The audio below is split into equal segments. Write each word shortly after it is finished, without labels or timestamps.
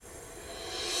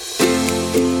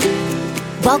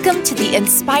Welcome to the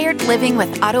Inspired Living with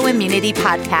Autoimmunity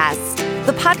podcast,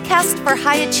 the podcast for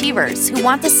high achievers who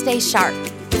want to stay sharp,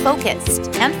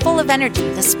 focused, and full of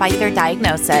energy despite their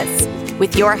diagnosis.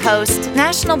 With your host,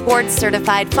 National Board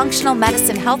Certified Functional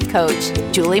Medicine Health Coach,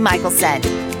 Julie Michelson,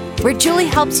 where Julie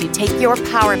helps you take your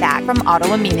power back from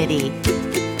autoimmunity.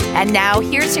 And now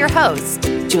here's your host,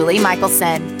 Julie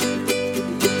Michelson.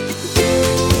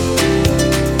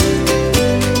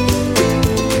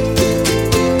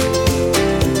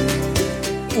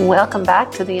 Welcome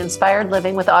back to the Inspired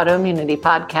Living with Autoimmunity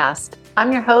podcast.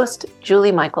 I'm your host,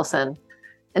 Julie Michelson.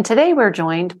 And today we're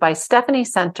joined by Stephanie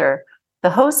Center,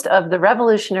 the host of the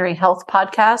Revolutionary Health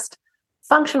podcast,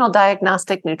 functional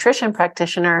diagnostic nutrition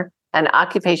practitioner, and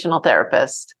occupational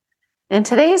therapist. In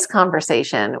today's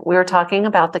conversation, we're talking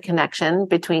about the connection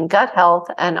between gut health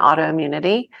and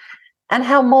autoimmunity and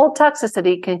how mold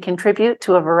toxicity can contribute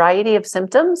to a variety of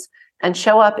symptoms and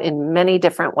show up in many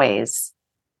different ways.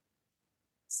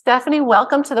 Stephanie,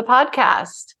 welcome to the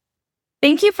podcast.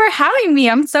 Thank you for having me.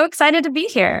 I'm so excited to be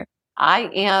here. I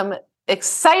am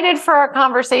excited for our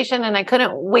conversation, and I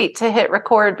couldn't wait to hit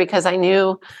record because I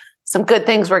knew some good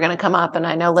things were going to come up, and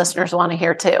I know listeners want to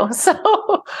hear too.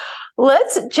 So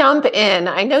let's jump in.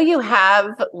 I know you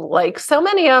have, like so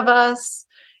many of us,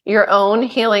 your own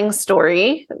healing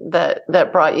story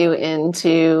that brought you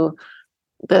into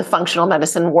the functional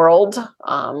medicine world.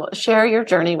 Share your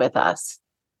journey with us.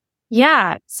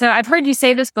 Yeah. So I've heard you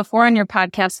say this before on your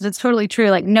podcast, and it's totally true.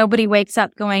 Like nobody wakes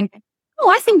up going, oh,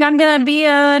 I think I'm going to be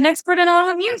an expert in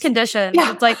autoimmune conditions.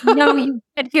 Yeah. It's like, no, you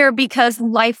get here because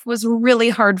life was really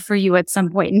hard for you at some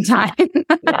point in time.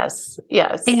 Yes.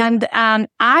 And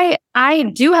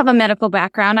I do have a medical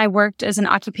background. I worked as an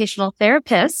occupational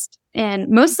therapist and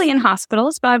mostly in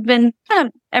hospitals, but I've been kind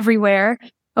of everywhere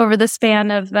over the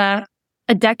span of a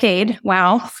decade.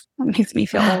 Wow. That makes me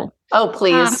feel old. Oh,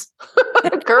 please.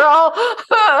 Girl.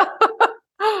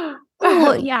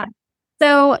 Well, yeah.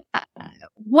 So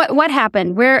what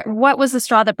happened? What was the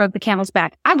straw that broke the camel's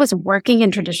back? I was working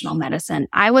in traditional medicine.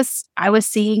 I was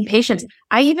seeing patients.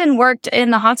 I even worked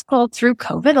in the hospital through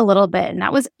COVID a little bit, and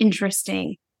that was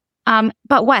interesting.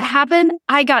 But what happened?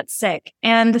 I got sick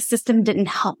and the system didn't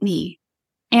help me.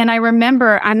 And I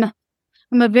remember I'm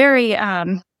a very,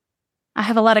 I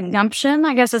have a lot of gumption,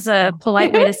 I guess is a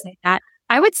polite way to say that.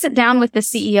 I would sit down with the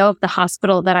CEO of the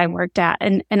hospital that I worked at,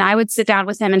 and I would sit down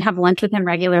with him and have lunch with him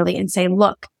regularly and say,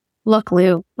 look,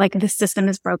 Lou, like this system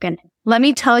is broken. Let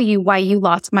me tell you why you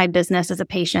lost my business as a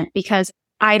patient, because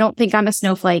I don't think I'm a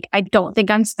snowflake. I don't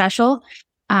think I'm special.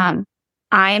 I'm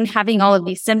having all of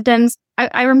these symptoms.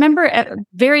 I remember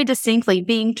very distinctly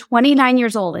being 29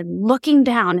 years old and looking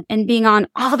down and being on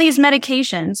all these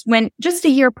medications when just a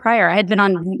year prior I had been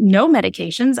on no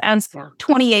medications, as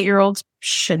 28-year-olds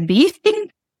should be,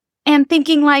 and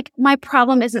thinking like my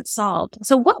problem isn't solved.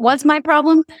 So what was my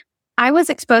problem? I was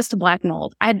exposed to black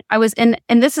mold. I was in,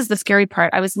 and this is the scary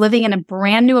part, I was living in a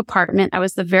brand new apartment. I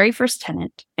was the very first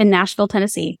tenant in Nashville,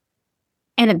 Tennessee,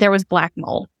 and there was black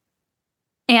mold.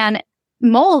 And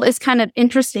mold is kind of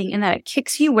interesting in that it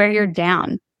kicks you where you're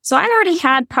down. So I already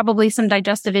had probably some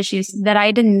digestive issues that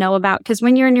I didn't know about, because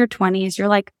when you're in your 20s, you're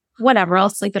like, whatever, I'll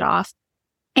sleep it off.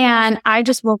 And I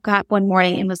just woke up one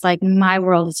morning and was like, my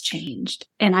world has changed.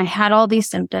 And I had all these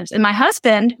symptoms. And my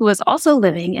husband, who was also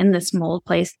living in this mold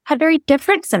place, had very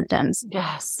different symptoms.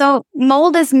 Yes. So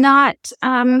mold is not,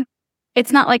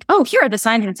 it's not like, oh, here are the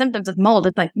signs and symptoms of mold.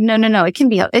 It's like, no. It can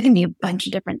be a bunch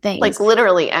of different things. Like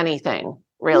literally anything.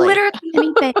 Really? Literally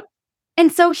anything.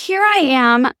 And so here I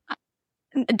am.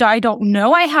 I don't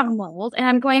know I have mold, and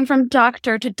I'm going from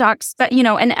doctor to doctor,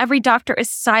 and every doctor is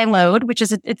siloed, which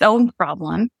is its own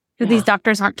problem because these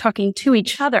doctors aren't talking to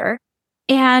each other.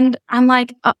 And I'm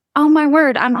like, oh my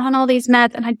word, I'm on all these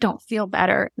meds and I don't feel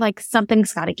better. Like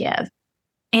something's got to give.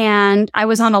 And I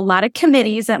was on a lot of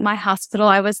committees at my hospital.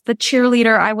 I was the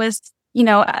cheerleader. I was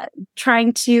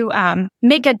trying to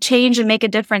make a change and make a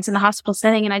difference in the hospital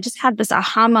setting. And I just had this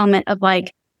aha moment of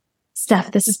like,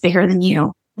 Steph, this is bigger than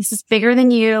you. This is bigger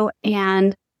than you.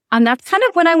 And that's kind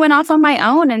of when I went off on my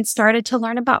own and started to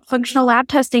learn about functional lab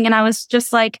testing. And I was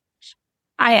just like,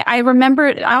 I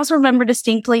also remember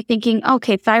distinctly thinking,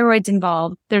 okay, thyroid's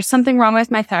involved. There's something wrong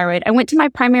with my thyroid. I went to my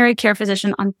primary care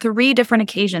physician on 3 different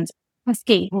occasions,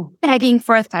 begging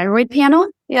for a thyroid panel.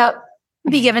 Yep.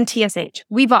 Be given TSH.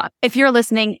 We've all, if you're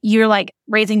listening, you're like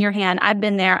raising your hand. I've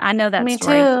been there. I know that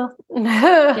story. Me too.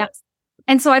 Yes.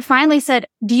 And so I finally said,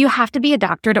 do you have to be a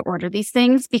doctor to order these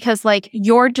things? Because like,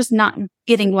 you're just not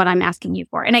getting what I'm asking you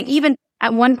for. And I even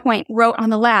at one point wrote on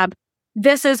the lab,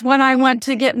 this is when I want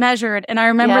to get measured. And I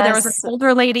remember there was an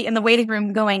older lady in the waiting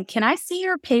room going, can I see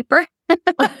your paper?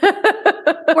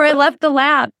 where I left the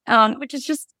lab, which is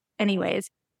just, anyways.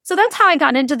 So that's how I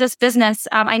got into this business.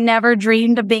 I never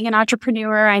dreamed of being an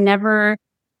entrepreneur. I never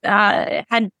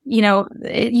had, you're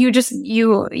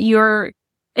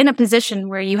in a position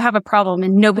where you have a problem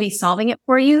and nobody's solving it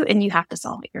for you and you have to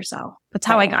solve it yourself. That's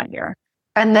how I got here.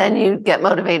 And then you get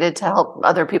motivated to help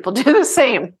other people do the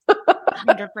same.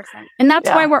 100%. And that's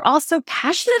why we're all so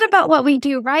passionate about what we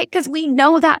do, right? Because we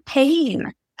know that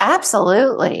pain.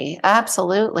 Absolutely.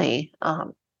 Absolutely.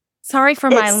 Sorry for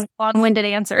my long-winded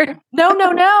answer.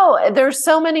 No. There's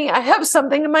so many. I have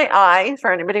something in my eye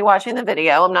for anybody watching the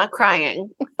video. I'm not crying.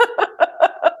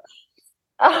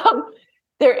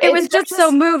 It was just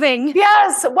so moving.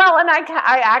 Yes. Well, and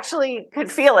I actually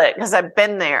could feel it because I've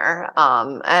been there.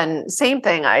 And same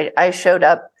thing. I showed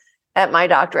up at my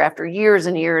doctor after years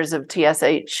and years of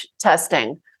TSH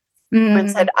testing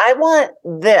and said, I want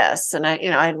this. And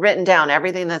I'd written down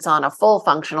everything that's on a full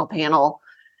functional panel.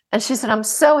 And she said, I'm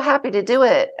so happy to do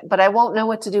it, but I won't know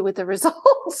what to do with the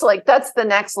results. Like that's the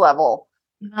next level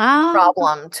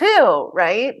problem too,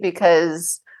 right?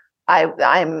 Because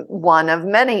I'm one of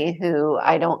many who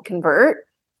I don't convert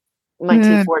my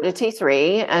T4 to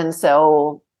T3. And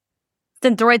so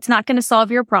Synthroid's not going to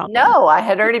solve your problem. No, I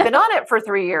had already been on it for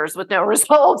 3 years with no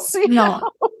results.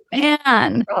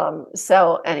 Man.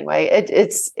 So anyway,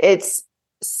 it's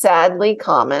sadly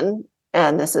common.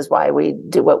 And this is why we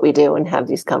do what we do and have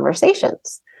these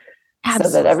conversations. Absolutely.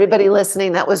 So that everybody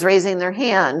listening that was raising their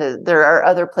hand, there are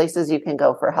other places you can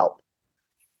go for help.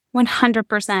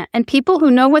 100%. And people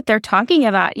who know what they're talking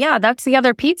about. Yeah, that's the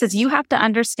other piece is you have to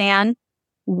understand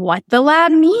what the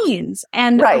lab means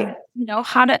and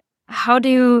how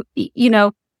do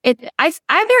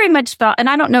I very much felt, and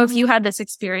I don't know if you had this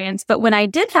experience, but when I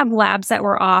did have labs that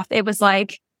were off, it was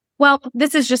like, well,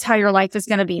 this is just how your life is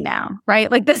going to be now, right?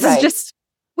 Like this is just,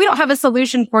 we don't have a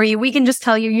solution for you. We can just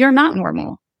tell you you're not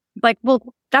normal. Like,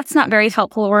 well, that's not very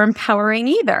helpful or empowering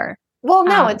either. Well,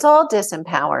 no, it's all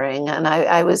disempowering. And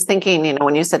I was thinking,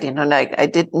 when you said,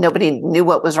 nobody knew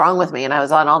what was wrong with me and I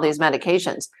was on all these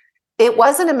medications. It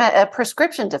wasn't a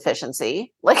prescription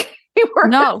deficiency. Like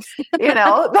that's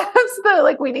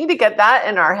we need to get that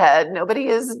in our head. Nobody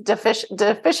is deficient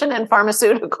in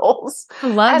pharmaceuticals.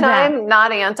 Love that. I'm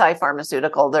not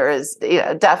anti-pharmaceutical. There is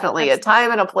definitely a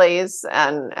time and a place.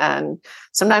 And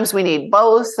sometimes we need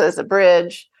both as a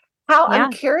bridge.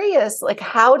 I'm curious,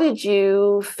 how did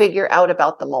you figure out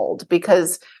about the mold?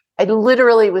 Because I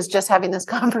literally was just having this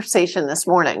conversation this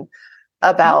morning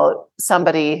about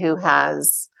somebody who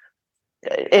has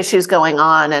issues going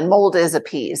on and mold is a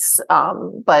piece.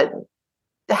 But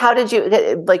how did you,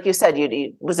 like you said,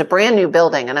 it was a brand new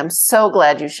building. And I'm so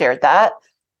glad you shared that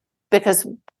because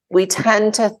we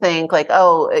tend to think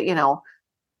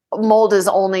mold is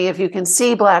only if you can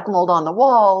see black mold on the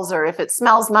walls, or if it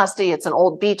smells musty, it's an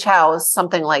old beach house,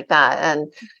 something like that.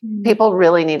 And people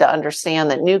really need to understand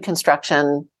that new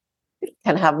construction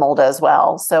can have mold as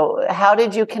well. So how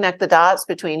did you connect the dots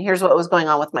between here's what was going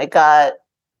on with my gut?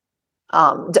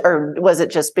 Or was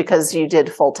it just because you did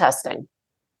full testing?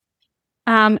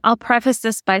 I'll preface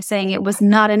this by saying it was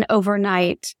not an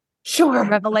overnight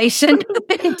revelation.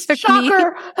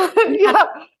 Shocker. Yeah.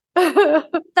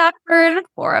 Suffered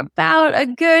for about a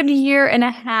good year and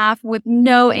a half with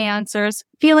no answers,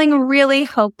 feeling really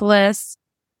hopeless,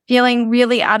 feeling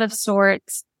really out of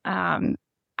sorts.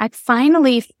 I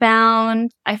finally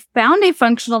found a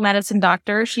functional medicine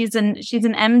doctor. She's an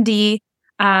MD,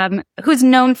 who's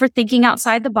known for thinking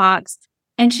outside the box.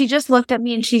 And she just looked at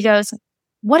me and she goes,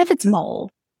 what if it's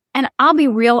mold? And I'll be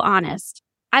real honest.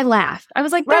 I laughed. I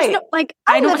was like, there's no,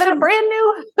 I live in a brand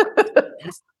new.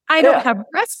 I don't have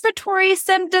respiratory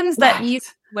symptoms that you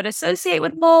would associate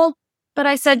with mold. But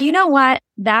I said, you know what?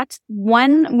 That's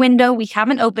one window we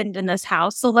haven't opened in this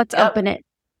house. So let's open it.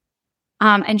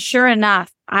 And sure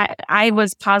enough, I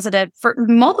was positive for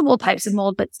multiple types of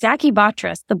mold, but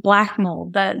Stachybotrys, the black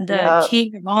mold, the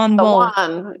king of all mold,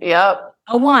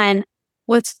 A1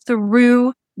 was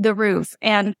through the roof.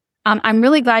 And I'm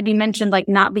really glad you mentioned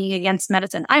not being against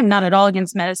medicine. I'm not at all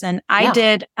against medicine. I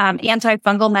did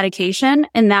antifungal medication,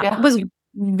 and that was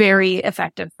very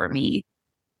effective for me.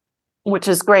 Which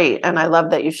is great. And I love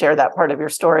that you share that part of your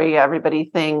story.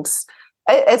 Everybody thinks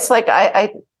it's like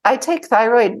I take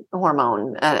thyroid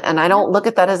hormone and I don't look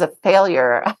at that as a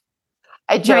failure.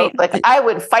 I joke, I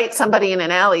would fight somebody in an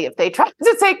alley if they tried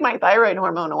to take my thyroid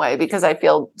hormone away because I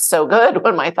feel so good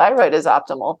when my thyroid is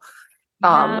optimal.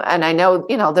 And I know,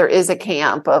 there is a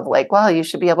camp of you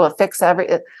should be able to fix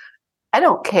everything. I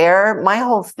don't care. My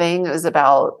whole thing is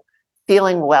about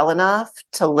feeling well enough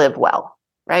to live well,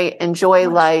 right? Enjoy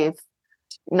life,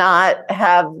 not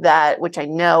have that, which I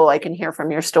know I can hear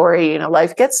from your story,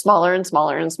 life gets smaller and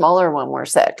smaller and smaller when we're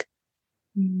sick.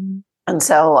 Mm-hmm. And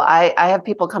so I have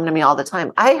people come to me all the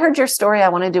time. I heard your story. I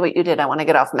want to do what you did. I want to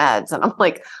get off meds. And I'm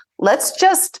like, let's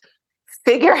just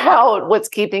figure out what's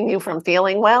keeping you from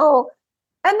feeling well.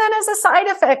 And then as a side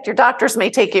effect, your doctors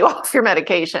may take you off your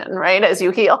medication, right? As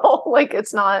you heal. Like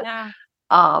it's not,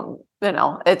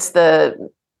 it's the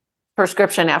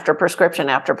prescription after prescription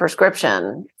after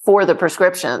prescription for the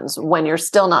prescriptions when you're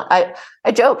still not.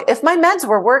 I joke, if my meds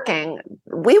were working,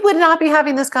 we would not be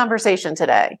having this conversation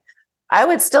today. I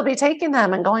would still be taking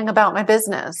them and going about my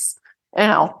business,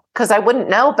 because I wouldn't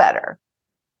know better.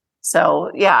 So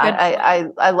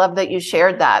yeah, I love that you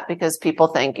shared that, because people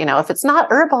think, if it's not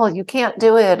herbal, you can't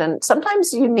do it. And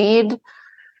sometimes you need,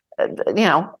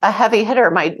 a heavy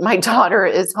hitter. My daughter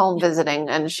is home visiting,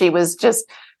 and she was just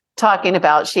talking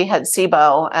about, she had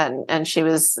SIBO, and she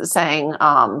was saying,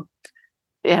 I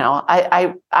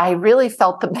really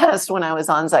felt the best when I was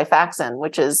on Xifaxan,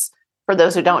 which is, for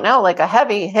those who don't know, like a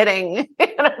heavy hitting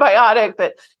antibiotic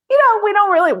that, we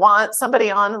don't really want somebody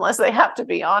on unless they have to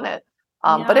be on it.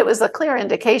 But it was a clear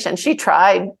indication. She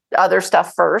tried other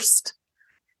stuff first,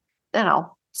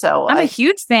 so I'm a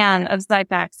huge fan of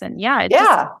Xifaxan.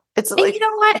 Yeah. It's like, you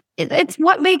know what? It's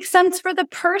what makes sense for the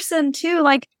person too.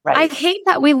 Like, right. I hate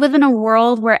that we live in a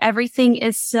world where everything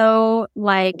is so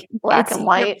like black and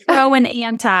white, pro and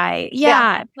anti.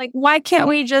 Yeah. Like, why can't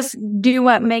we just do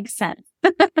what makes sense?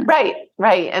 Right.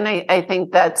 And I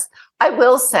think I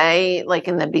will say, like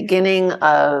in the beginning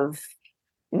of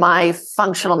my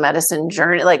functional medicine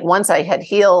journey, like once I had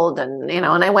healed and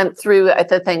I went through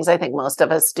the things I think most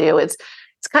of us do, it's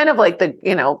kind of like the,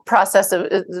 process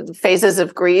of phases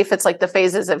of grief. It's like the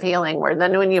phases of healing, where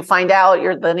then when you find out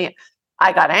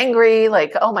I got angry,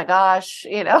 like, oh my gosh,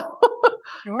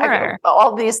 Sure.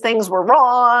 all these things were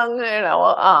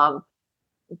wrong,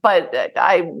 but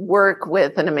I work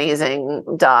with an amazing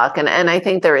doc, and I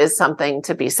think there is something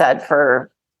to be said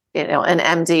for, an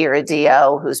MD or a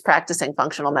DO who's practicing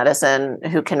functional medicine,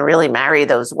 who can really marry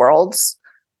those worlds.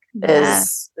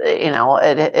 Is,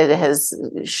 it has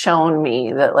shown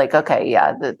me that, like, okay,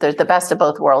 the best of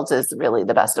both worlds is really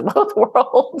the best of both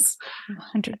worlds.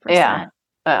 100%. Yeah,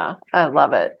 I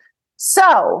love it.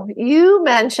 So you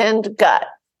mentioned gut,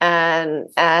 and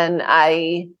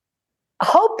I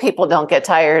hope people don't get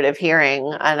tired of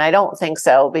hearing, and I don't think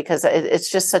so, because it's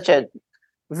just such a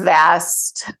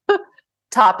vast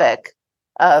topic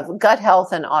of gut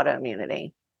health and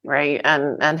autoimmunity, right?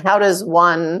 And how does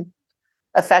one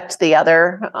affect the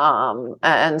other?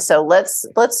 And so let's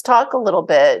talk a little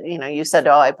bit. You said,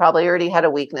 oh, I probably already had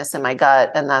a weakness in my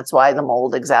gut, and that's why the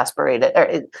mold exasperated,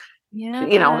 or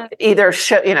either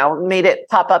made it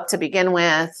pop up to begin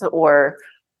with, or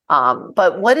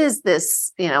but what is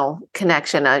this,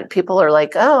 connection? People are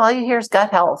like, oh, all you hear is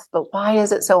gut health, but why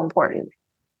is it so important?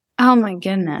 Oh my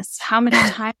goodness. How much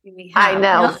time do we have? I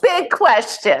know. Big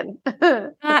question.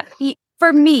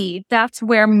 For me, that's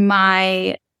where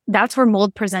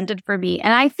mold presented for me.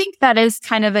 And I think that is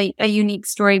kind of a unique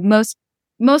story. Most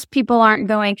people aren't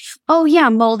going, oh yeah,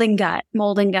 mold and gut.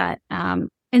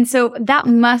 And so that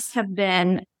must have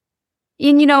been,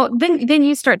 and then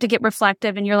you start to get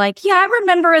reflective, and you're like, yeah, I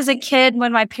remember as a kid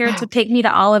when my parents would take me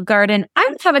to Olive Garden, I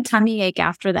would have a tummy ache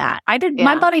after that.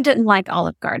 My body didn't like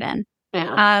Olive Garden.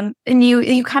 Yeah. And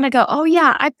you kind of go, oh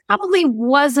yeah, I probably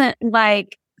wasn't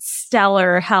like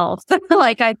stellar health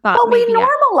like I thought. Well, we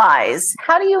normalize.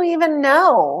 How do you even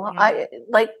know? Yeah.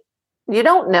 You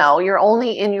don't know. You're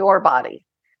only in your body.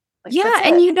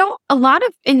 And you don't.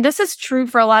 And this is true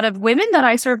for a lot of women that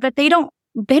I serve, that they don't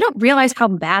realize how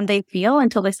bad they feel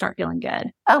until they start feeling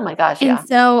good. Oh my gosh! Yeah. And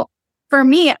so for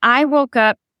me, I woke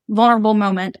up, vulnerable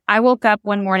moment. I woke up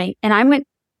one morning and I went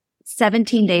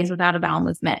 17 days without a bowel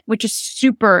movement, which is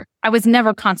super. I was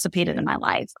never constipated in my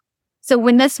life. So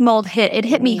when this mold hit, it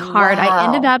hit me hard. Wow. I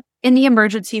ended up in the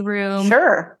emergency room.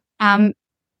 Sure.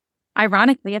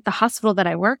 Ironically, at the hospital that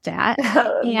I worked at,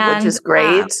 which is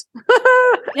great.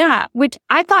 Which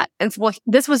I thought, well,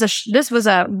 this was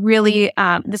a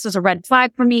red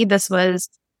flag for me. This was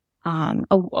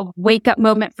a wake up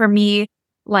moment for me.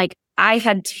 Like, I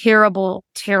had terrible,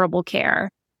 terrible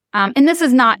care. And this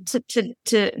is not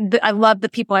I love the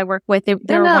people I work with.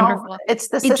 They're wonderful. It's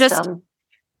the system.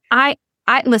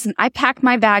 Listen, I packed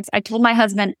my bags. I told my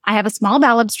husband, I have a small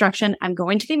bowel obstruction. I'm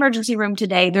going to the emergency room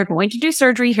today. They're going to do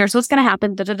surgery. Here's what's going to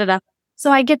happen.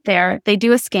 So I get there. They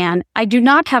do a scan. I do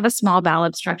not have a small bowel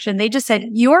obstruction. They just said,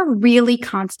 you're really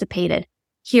constipated.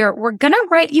 Here, we're going to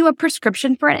write you a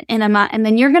prescription for an enema, and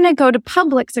then you're going to go to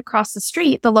Publix across the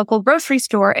street, the local grocery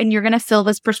store, and you're going to fill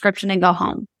this prescription and go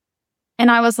home. And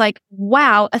I was like,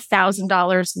 wow,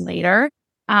 $1,000 later.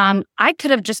 I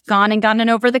could have just gone and gotten an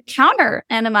over-the-counter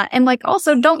enema. And like,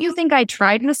 also, don't you think I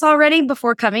tried this already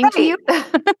before coming to you?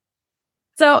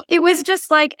 So it was just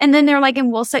like, and then they're like,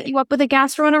 and we'll set you up with a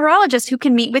gastroenterologist who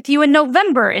can meet with you in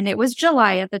November. And it was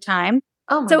July at the time.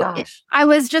 Oh my gosh. I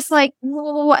was just like,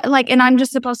 and I'm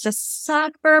just supposed to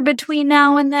suffer between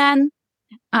now and then.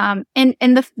 And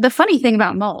the funny thing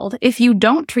about mold, if you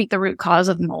don't treat the root cause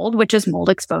of mold, which is mold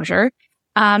exposure,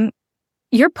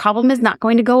 your problem is not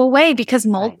going to go away because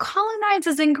mold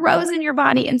colonizes and grows in your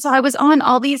body. And so I was on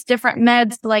all these different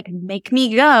meds to like make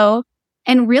me go.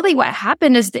 And really what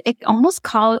happened is that it almost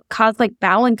caused like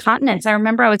bowel incontinence. I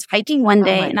remember I was hiking one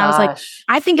day and I was like,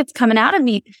 I think it's coming out of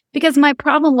me because my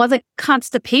problem wasn't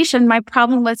constipation. My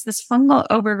problem was this fungal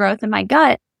overgrowth in my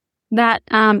gut that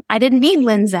I didn't need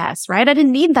Linzess, right? I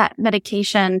didn't need that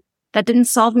medication. That didn't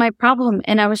solve my problem.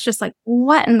 And I was just like,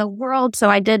 what in the world? So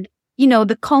I did,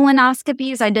 the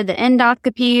colonoscopies. I did the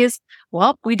endoscopies.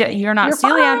 Well, you're not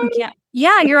celiac.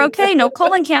 Yeah, you're okay. No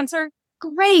colon cancer.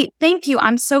 Great. Thank you.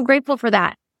 I'm so grateful for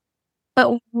that.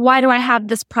 But why do I have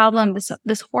this problem,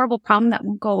 this horrible problem that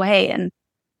won't go away? And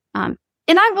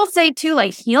I will say too,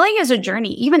 like healing is a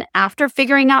journey. Even after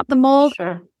figuring out the mold,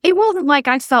 It wasn't like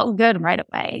I felt good right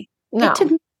away. No. It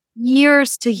took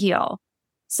years to heal.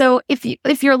 So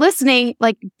if you're listening,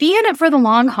 like be in it for the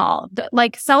long haul,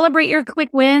 like celebrate your quick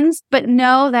wins, but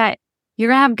know that you're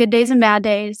going to have good days and bad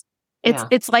days.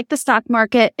 It's like the stock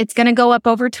market. It's going to go up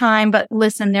over time, but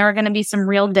listen, there are going to be some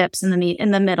real dips in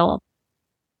the middle.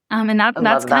 And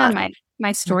that's kind of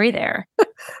my story there.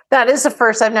 That is the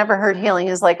first I've never heard healing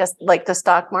is like the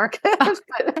stock market.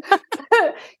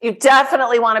 You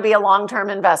definitely want to be a long-term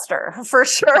investor for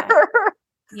sure.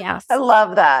 Yes. I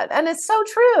love that. And it's so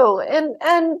true.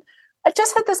 And I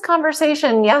just had this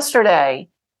conversation yesterday.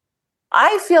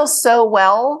 I feel so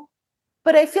well,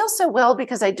 but I feel so well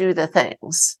because I do the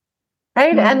things.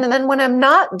 Right. Mm-hmm. And then when I'm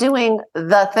not doing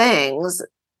the things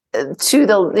to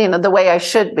the way I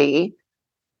should be,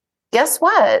 guess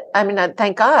what? I mean,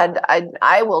 thank God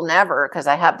I will never, because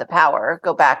I have the power,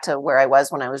 go back to where I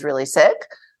was when I was really sick.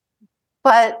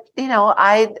 But,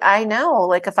 I know,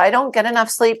 like, if I don't get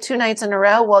enough sleep 2 nights in a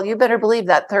row, well, you better believe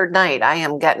that third night I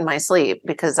am getting my sleep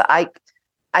because I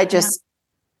just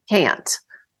can't.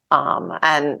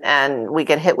 And we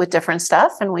get hit with different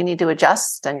stuff and we need to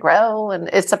adjust and grow. And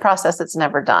it's a process that's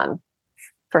never done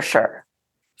for sure.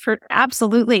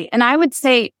 Absolutely. And I would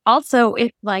say also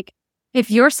if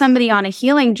you're somebody on a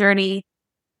healing journey,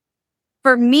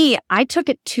 for me, I took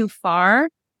it too far.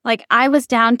 Like I was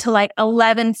down to like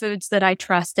 11 foods that I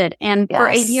trusted. And for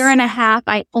a year and a half,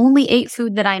 I only ate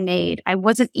food that I made. I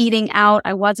wasn't eating out.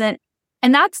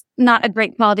 And that's not a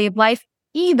great quality of life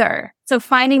either. So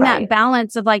finding that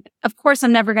balance of like, of course,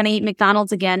 I'm never going to eat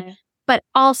McDonald's again. But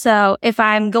also, if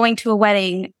I'm going to a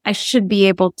wedding, I should be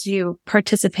able to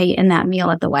participate in that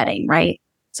meal at the wedding, right?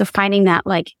 So finding that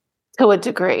like... To a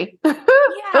degree.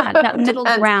 that middle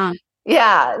ground.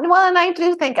 Yeah. Well, and I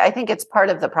think it's part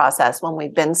of the process when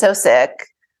we've been so sick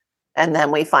and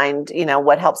then we find,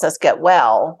 what helps us get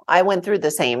well. I went through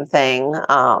the same thing.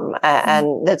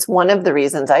 And that's one of the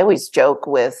reasons I always joke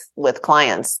with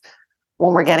clients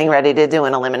when we're getting ready to do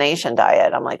an elimination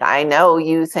diet. I'm like, I know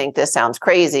you think this sounds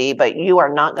crazy, but you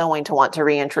are not going to want to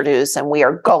reintroduce and we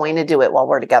are going to do it while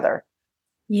we're together.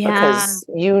 Yeah. Because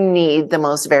you need the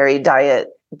most varied diet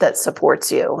that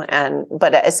supports you.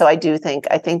 So I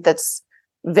think that's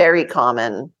very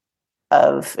common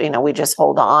of, we just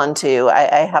hold on to.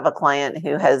 I have a client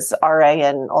who has RA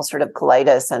and ulcerative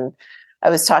colitis, and I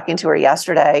was talking to her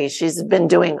yesterday. She's been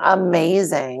doing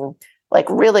amazing, like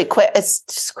really quick. It's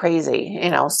just crazy,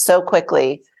 so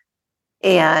quickly.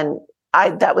 And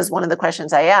that was one of the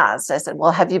questions I asked. I said,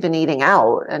 well, have you been eating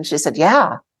out? And she said,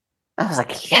 yeah. I was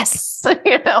like, yes,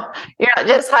 you're not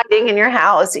just hiding in your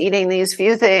house, eating these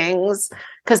few things,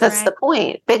 because that's the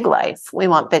point. Big life. We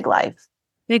want big life.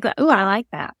 Big life. Ooh, I like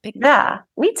that. Big life. Yeah,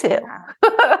 me too.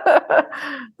 Yeah.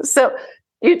 So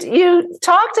you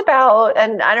talked about,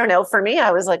 and I don't know, for me, I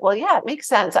was like, well, yeah, it makes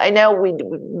sense. I know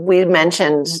we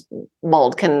mentioned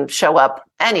mold can show up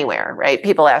anywhere, right?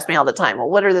 People ask me all the time,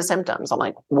 well, what are the symptoms? I'm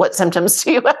like, what symptoms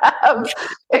do you have?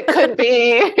 It could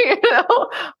be,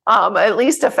 at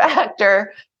least a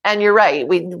factor. And you're right.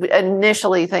 We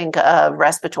initially think of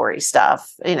respiratory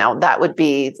stuff, that would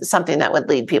be something that would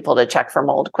lead people to check for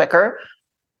mold quicker.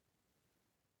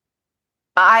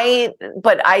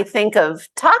 But I think of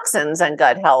toxins and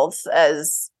gut health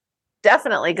as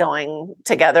definitely going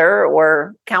together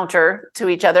or counter to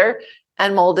each other.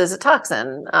 And mold is a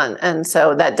toxin. And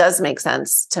so that does make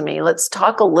sense to me. Let's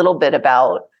talk a little bit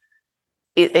about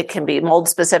it can be mold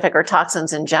specific or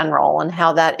toxins in general, and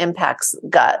how that impacts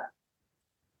gut.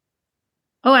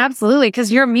 Oh, absolutely.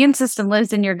 Because your immune system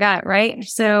lives in your gut, right?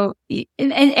 So,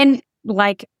 and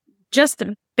like just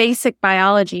the basic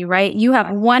biology, right? You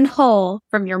have one hole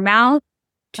from your mouth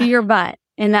to your butt,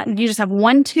 and that you just have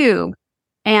one tube,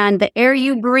 and the air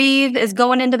you breathe is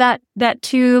going into that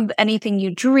tube. Anything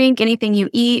you drink, anything you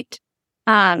eat.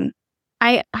 I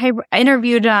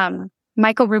interviewed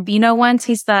Michael Rubino once.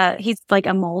 He's like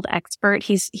a mold expert.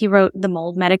 He wrote the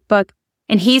Mold Medic book,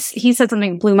 and he said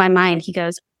something that blew my mind. He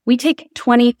goes, "We take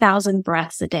 20,000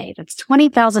 breaths a day. That's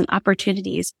 20,000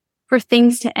 opportunities for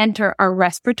things to enter our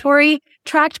respiratory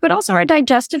tract, but also our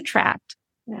digestive tract."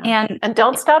 Yeah. And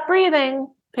don't stop breathing,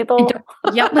 people.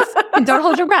 Don't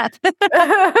hold your breath.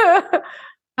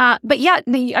 But yeah,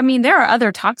 there are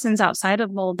other toxins outside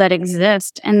of mold that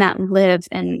exist and that live,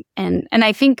 and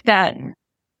I think that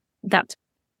that's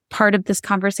part of this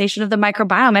conversation of the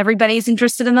microbiome. Everybody's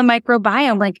interested in the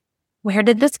microbiome. Like, where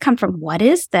did this come from? What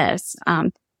is this?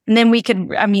 And then we could,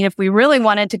 if we really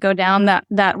wanted to go down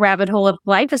that rabbit hole of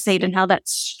glyphosate and how that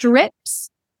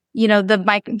strips,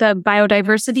 the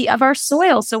biodiversity of our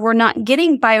soil. So we're not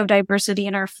getting biodiversity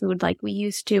in our food like we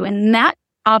used to. And that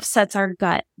offsets our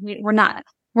gut. We're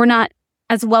not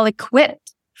as well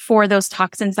equipped for those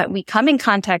toxins that we come in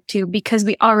contact to because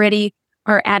we already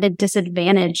are at a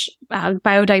disadvantage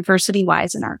biodiversity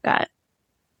wise in our gut.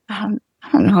 I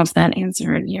don't know if that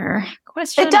answered your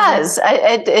question. It does.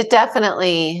 It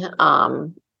definitely,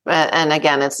 and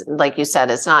again, it's like you said,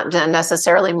 it's not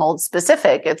necessarily mold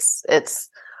specific. It's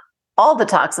all the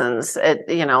toxins.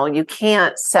 You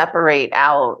can't separate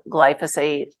out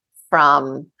glyphosate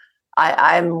from,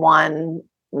 I'm one,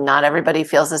 not everybody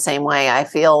feels the same way. I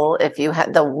feel if you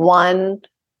had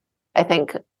I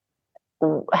think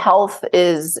health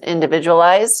is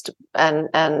individualized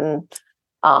and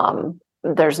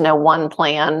there's no one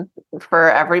plan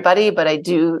for everybody, but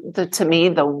to me,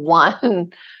 the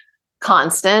one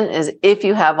constant is if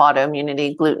you have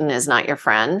autoimmunity, gluten is not your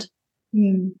friend.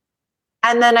 Mm.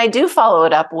 And then I do follow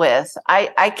it up with,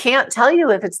 I can't tell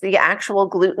you if it's the actual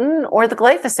gluten or the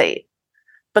glyphosate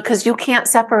because you can't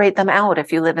separate them out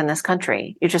if you live in this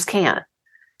country. You just can't.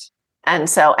 And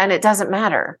it doesn't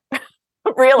matter.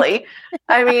 Really.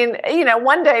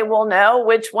 One day we'll know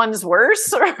which one's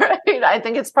worse, right? I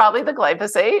think it's probably the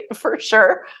glyphosate for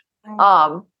sure.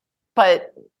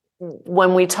 But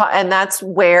when we talk, and that's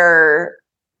where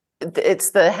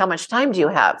it's the how much time do you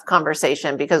have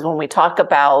conversation, because when we talk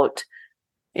about,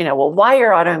 why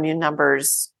are autoimmune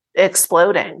numbers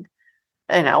exploding?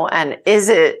 And is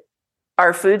it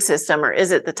our food system or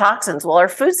is it the toxins? Well, our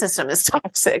food system is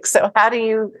toxic. So how do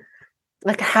you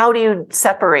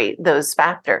separate those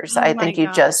factors? I think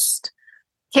you just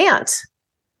can't.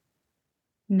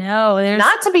 No, there's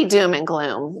not to be doom and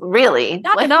gloom, really.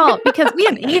 Not at all, because we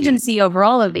have agency over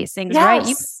all of these things, right?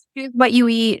 You choose what you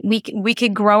eat. We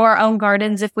could grow our own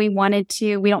gardens if we wanted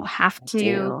to. We don't have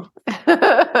to.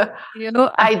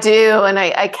 I do. And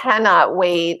I cannot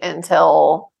wait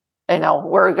until,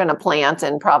 we're going to plant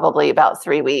in probably about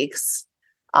 3 weeks.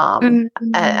 And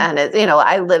it,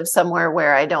 I live somewhere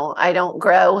where I don't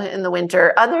grow in the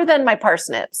winter other than my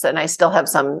parsnips. And I still have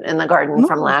some in the garden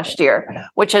from last year,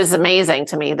 which is amazing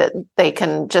to me that they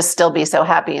can just still be so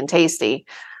happy and tasty.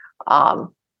 I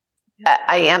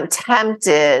am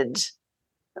tempted.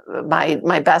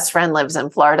 My best friend lives in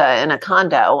Florida in a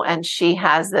condo, and she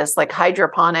has this like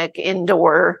hydroponic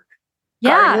indoor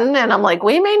garden. And I'm like,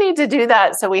 we may need to do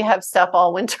that so we have stuff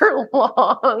all winter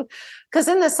long. Because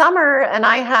in the summer, and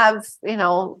I have,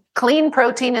 clean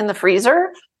protein in the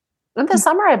freezer. In the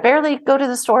summer, I barely go to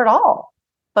the store at all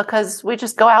because we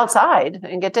just go outside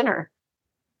and get dinner.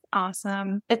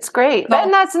 Awesome. It's great. Well,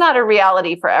 and that's not a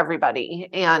reality for everybody.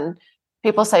 And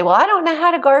people say, well, I don't know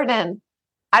how to garden.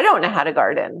 I don't know how to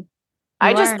garden.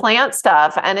 I just plant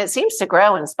stuff and it seems to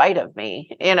grow in spite of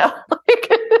me,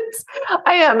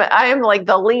 I am like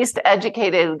the least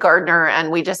educated gardener, and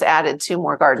we just added 2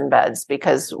 more garden beds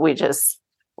because we just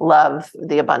love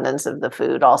the abundance of the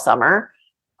food all summer.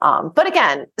 But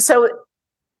again, so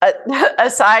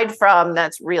aside from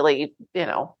that's really,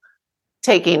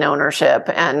 taking ownership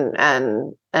and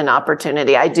an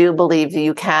opportunity, I do believe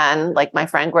you can, like my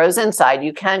friend grows inside,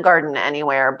 you can garden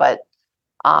anywhere, but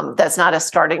that's not a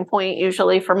starting point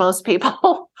usually for most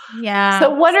people. Yeah. So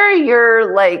what are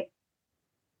your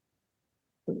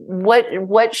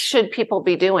what should people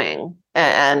be doing?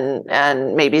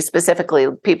 And maybe specifically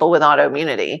people with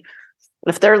autoimmunity,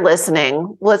 if they're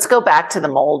listening, let's go back to the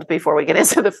mold before we get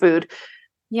into the food.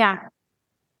 Yeah.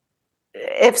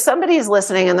 If somebody's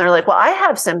listening and they're like, well, I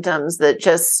have symptoms that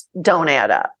just don't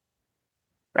add up.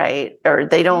 right? Or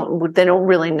they don't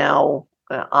really know,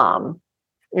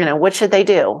 what should they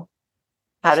do?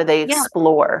 How do they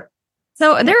explore?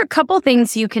 So there are a couple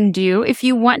things you can do if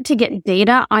you want to get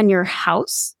data on your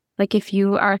house. Like if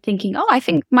you are thinking, I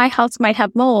think my house might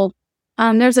have mold.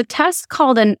 There's a test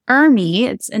called an ERMI.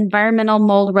 It's Environmental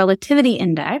Mold Relativity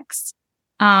Index.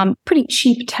 Pretty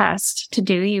cheap test to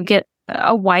do. You get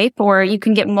a wipe, or you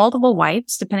can get multiple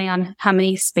wipes depending on how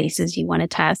many spaces you want to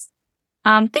test.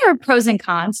 There are pros and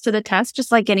cons to the test,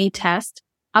 just like any test.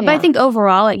 But I think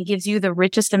overall, it gives you the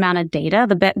richest amount of data,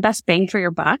 the best bang for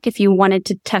your buck if you wanted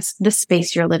to test the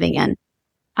space you're living in.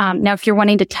 Now, if you're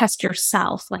wanting to test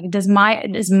yourself, like, does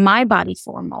my body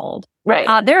form mold?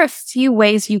 Right. There are a few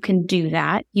ways you can do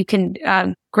that. You can,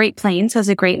 Great Plains has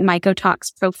a great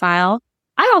mycotox profile.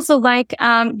 I also like,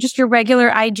 just your regular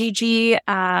IgE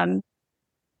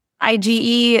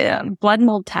blood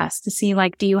mold test to see,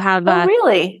 like, do you have a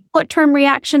really short-term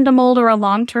reaction to mold or a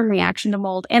long-term reaction to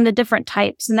mold, and the different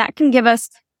types. And that can give us,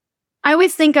 I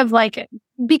always think of, like,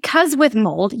 because with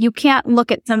mold, you can't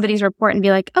look at somebody's report and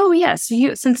be like, oh yes,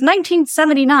 since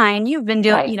 1979, you've been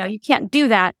doing, you can't do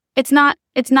that. It's not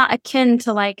akin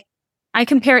to, like, I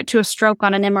compare it to a stroke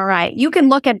on an MRI. You can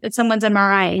look at someone's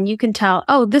MRI and you can tell,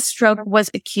 this stroke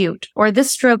was acute or this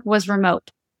stroke was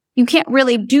remote. You can't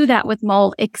really do that with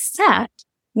mold, except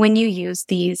when you use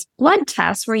these blood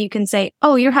tests where you can say,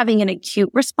 you're having an acute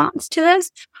response to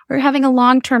this, or you're having a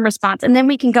long-term response. And then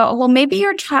we can go, maybe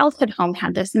your childhood home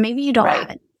had this, and maybe you don't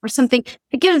have it, or something.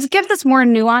 It gives us more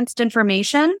nuanced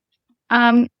information.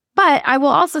 But I will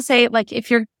also say, like, if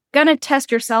you're going to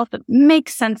test yourself, it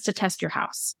makes sense to test your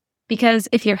house. Because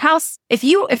if you're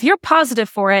positive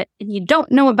for it and you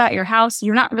don't know about your house,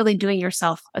 you're not really doing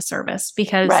yourself a service,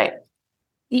 because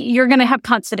you're going to have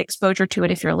constant exposure to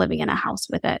it if you're living in a house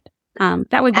with it.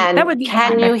 That would be.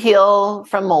 Can you heal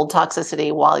from mold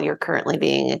toxicity while you're currently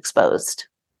being exposed?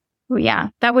 Yeah,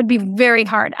 that would be very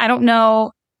hard. I don't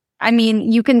know. I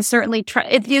mean, you can certainly try.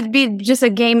 It'd be just a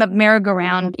game of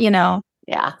merry-go-round, Yeah.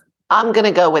 I'm going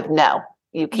to go with no.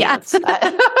 You can't.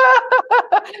 Yeah.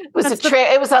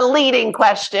 It was a leading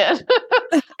question.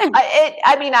 I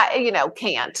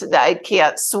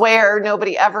can't swear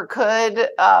nobody ever could.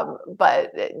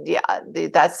 But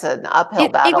that's an uphill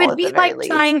battle. It would be like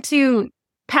trying to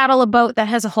paddle a boat that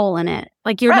has a hole in it.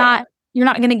 Like you're not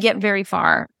going to get very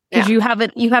far because you have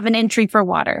an entry for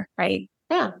water, right?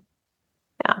 Yeah.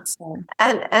 Yeah.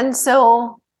 And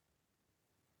so,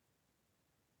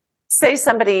 say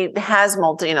somebody has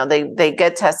mold, they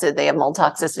get tested, they have mold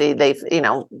toxicity, they,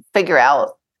 figure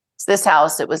out it's this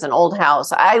house, it was an old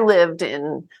house. I lived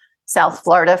in South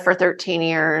Florida for 13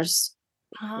 years,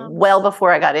 well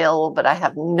before I got ill, but I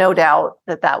have no doubt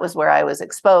that was where I was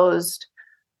exposed.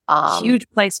 Huge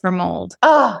place for mold.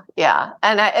 Oh, yeah.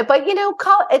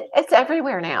 It's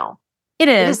everywhere now. It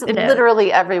is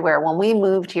literally everywhere. When we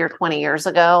moved here 20 years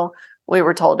ago, we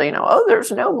were told,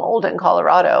 there's no mold in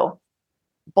Colorado.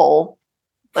 Bull.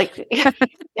 Like,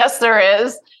 yes, there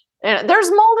is. And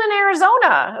there's mold in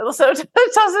Arizona. So it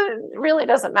really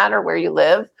doesn't matter where you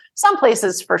live. Some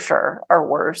places for sure are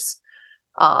worse.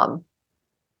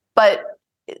 But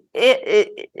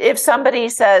if somebody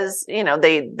says,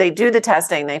 they do the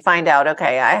testing, they find out,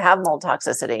 okay, I have mold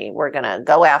toxicity, we're going to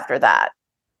go after that.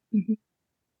 Mm-hmm.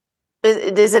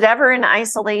 Is it ever in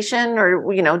isolation,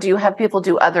 or, do you have people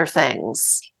do other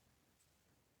things?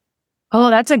 Oh,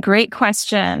 that's a great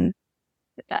question.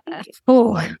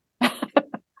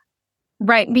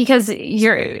 Right, because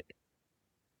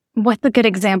what's a good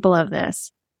example of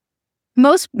this?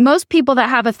 Most people that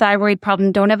have a thyroid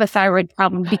problem don't have a thyroid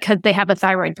problem because they have a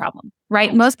thyroid problem,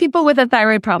 right? Most people with a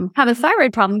thyroid problem have a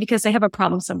thyroid problem because they have a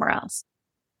problem somewhere else.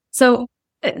 So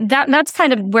that's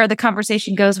kind of where the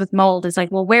conversation goes with mold, is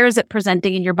like, well, where is it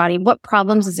presenting in your body? What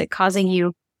problems is it causing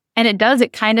you? And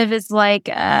it kind of is like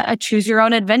a choose your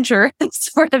own adventure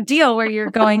sort of deal where you're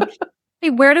going, hey,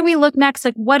 where do we look next?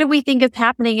 Like, what do we think is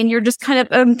happening? And you're just kind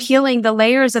of peeling the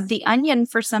layers of the onion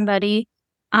for somebody,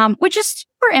 which is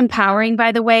super empowering,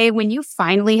 by the way, when you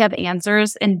finally have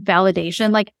answers and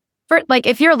validation.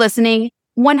 If you're listening,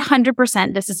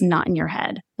 100%, this is not in your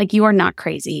head. Like, you are not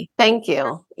crazy. Thank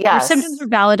you. Yes. Your symptoms are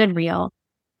valid and real.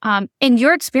 And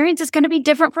your experience is going to be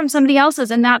different from somebody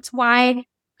else's. And that's why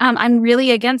I'm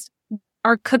really against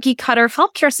our cookie cutter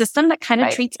healthcare system that kind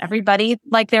of treats everybody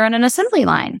like they're in an assembly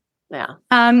line. Yeah.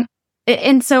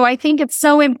 And so I think it's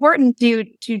so important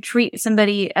to treat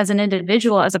somebody as an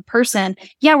individual, as a person.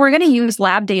 Yeah, we're going to use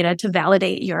lab data to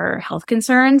validate your health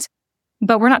concerns,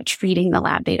 but we're not treating the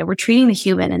lab data. We're treating the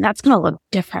human, and that's going to look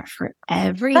different for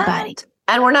everybody.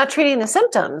 And we're not treating the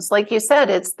symptoms. Like you said,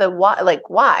 it's the why, like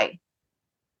why.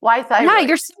 Why thyroid? Yeah,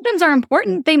 your symptoms are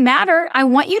important. They matter. I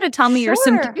want you to tell me your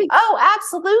symptoms. Oh,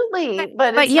 absolutely.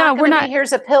 But it's not going to be,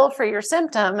 here's a pill for your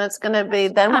symptom. It's going to be,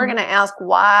 then we're going to ask,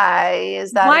 why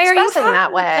is that expressing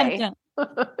that way?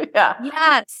 Yeah.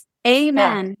 Yes.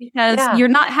 Amen. Yeah. Because you're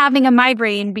not having a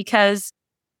migraine because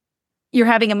you're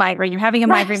having a migraine. You're having a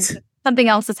migraine because something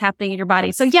else is happening in your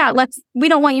body. So we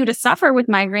don't want you to suffer with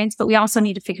migraines, but we also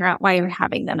need to figure out why you're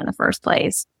having them in the first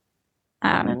place.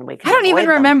 I don't even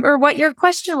remember what your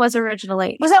question was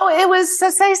originally. So it was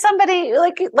to say somebody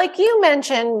like you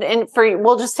mentioned,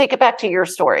 we'll just take it back to your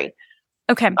story.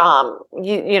 Okay.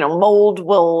 Mold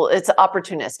it's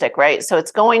opportunistic, right? So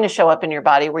it's going to show up in your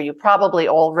body where you probably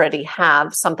already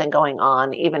have something going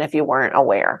on, even if you weren't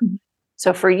aware. Mm-hmm.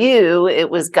 So for you, it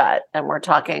was gut, and we're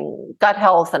talking gut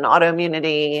health and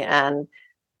autoimmunity.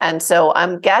 And so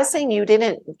I'm guessing you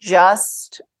didn't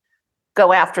just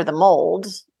go after the mold,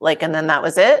 and then that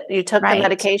was it. You took the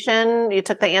medication, you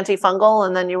took the antifungal,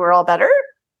 and then you were all better?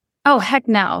 Oh, heck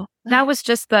no. That was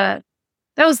just the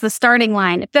starting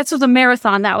line. If this was a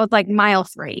marathon, that was like mile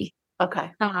 3.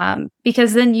 Okay.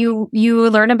 Because then you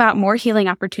learn about more healing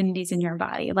opportunities in your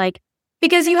body.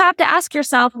 Because you have to ask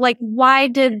yourself,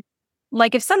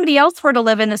 if somebody else were to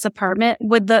live in this apartment,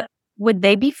 would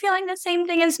they be feeling the same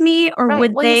thing as me? Or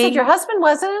would they? You said your husband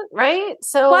wasn't, right?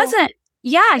 Wasn't.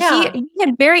 Yeah.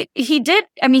 He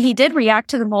did react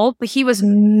to the mold, but he was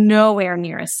nowhere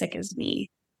near as sick as me.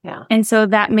 Yeah. And so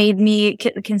that made me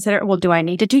consider, well, do I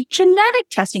need to do genetic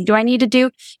testing? Do I need to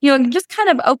do, it just kind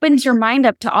of opens your mind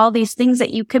up to all these things that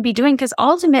you could be doing. Because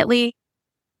ultimately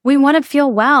we want to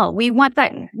feel well. We want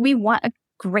a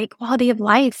great quality of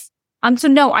life. So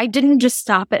no, I didn't just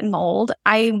stop at mold.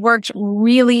 I worked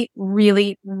really,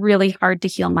 really, really hard to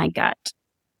heal my gut.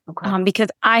 Okay. Because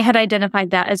I had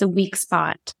identified that as a weak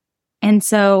spot. And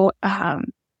so,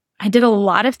 I did a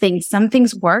lot of things. Some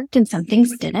things worked and some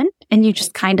things didn't. And you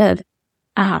just kind of,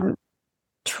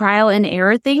 trial and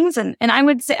error things. And I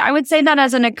would say that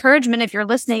as an encouragement, if you're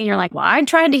listening and you're like, well, I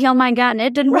tried to heal my gut and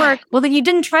it didn't work. Well, then you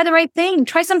didn't try the right thing.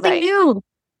 Try something new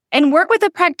and work with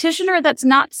a practitioner that's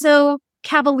not so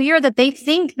cavalier that they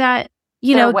think that,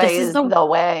 this is the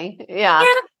way. Yeah.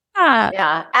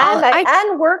 Yeah.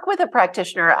 And work with a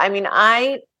practitioner. I mean,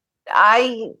 I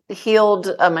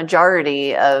healed a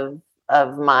majority of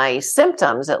my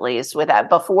symptoms, at least with that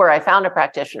before I found a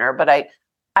practitioner. But I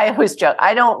always joke,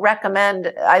 I don't recommend,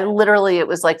 it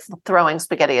was like throwing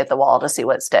spaghetti at the wall to see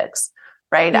what sticks,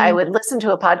 right? Mm-hmm. I would listen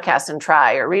to a podcast and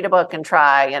try, or read a book and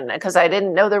try. And because I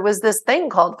didn't know there was this thing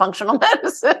called functional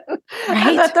medicine,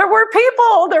 and that there were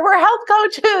health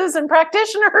coaches and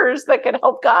practitioners that could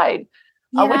help guide.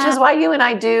 Which is why you and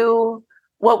I do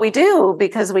what we do,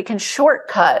 because we can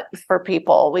shortcut for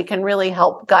people. We can really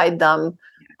help guide them.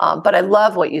 But I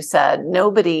love what you said.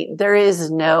 There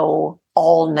is no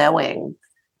all-knowing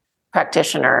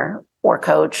practitioner or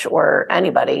coach or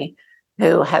anybody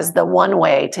who has the one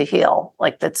way to heal.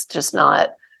 That's just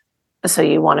not. So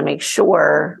you want to make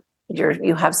sure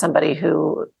you have somebody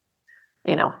who,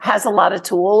 has a lot of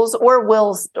tools or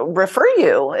will refer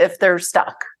you if they're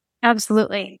stuck.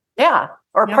 Absolutely. Yeah.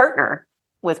 Or partner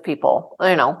with people,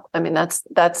 that's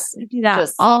I do that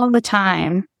just all the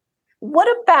time. What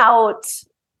about,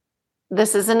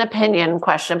 this is an opinion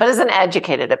question, but it's an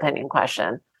educated opinion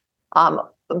question.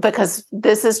 Because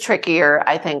this is trickier,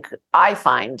 I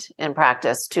find in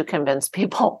practice to convince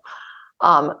people.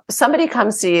 Somebody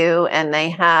comes to you and they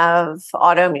have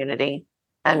autoimmunity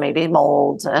and maybe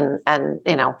mold and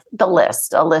a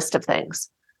list of things,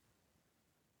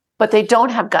 but they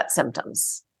don't have gut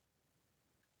symptoms.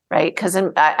 Right? Because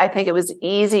I think it was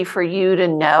easy for you to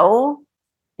know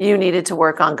you needed to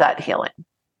work on gut healing.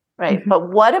 Right? Mm-hmm. But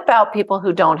what about people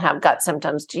who don't have gut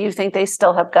symptoms? Do you think they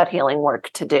still have gut healing work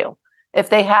to do if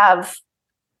they have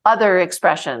other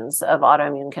expressions of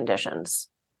autoimmune conditions?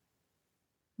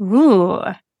 Ooh,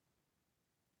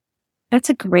 that's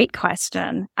a great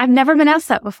question. I've never been asked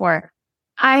that before.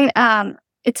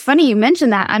 It's funny you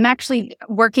mentioned that. I'm actually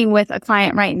working with a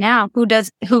client right now who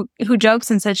jokes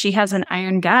and says she has an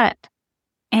iron gut.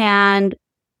 And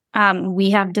we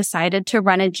have decided to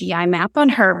run a GI map on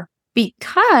her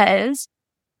because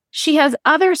she has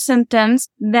other symptoms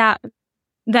that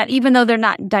even though they're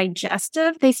not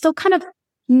digestive, they still kind of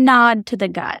nod to the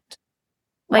gut.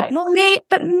 But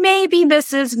maybe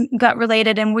this is gut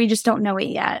related and we just don't know it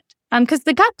yet. Because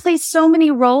the gut plays so many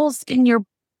roles in your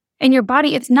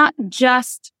body. It's not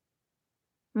just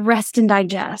rest and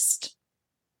digest.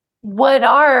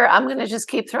 I'm going to just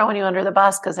keep throwing you under the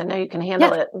bus because I know you can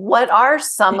handle it. What are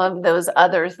some of those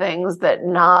other things that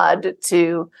nod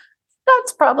to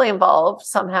that's probably involved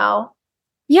somehow?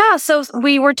 Yeah. So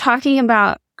we were talking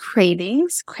about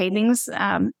cravings. Cravings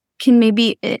can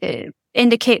maybe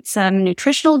indicate some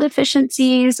nutritional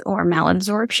deficiencies or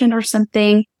malabsorption or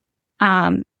something.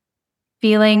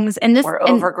 Feelings and this or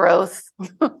overgrowth.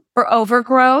 or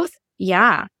overgrowth.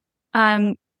 Yeah.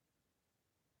 And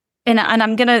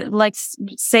I'm going to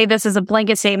say this as a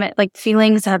blanket statement, like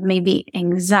feelings of maybe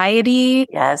anxiety.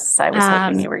 Yes. I was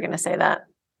hoping you were going to say that.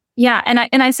 Yeah.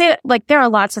 And I say like, there are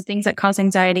lots of things that cause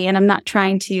anxiety, and I'm not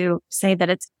trying to say that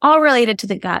it's all related to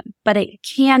the gut, but it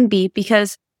can be,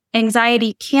 because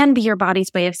anxiety can be your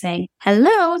body's way of saying,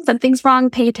 hello, something's wrong.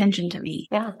 Pay attention to me.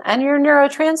 Yeah. And your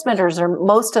neurotransmitters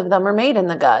most of them are made in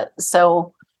the gut.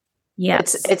 So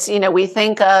yes, it's, we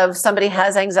think of somebody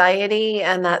has anxiety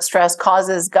and that stress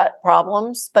causes gut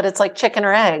problems, but it's like chicken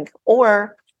or egg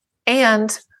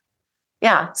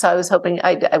So I was hoping,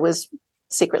 I was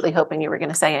secretly hoping you were going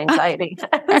to say anxiety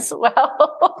as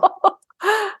well.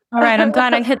 All right. I'm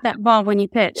glad I hit that ball when you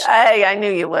pitched. I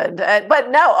knew you would, but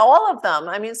no, all of them.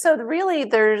 I mean, so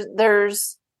really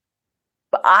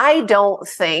I don't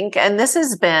think, and this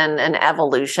has been an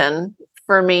evolution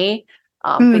for me,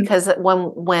 because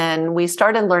when we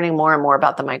started learning more and more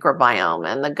about the microbiome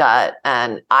and the gut,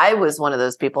 and I was one of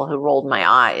those people who rolled my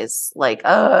eyes like,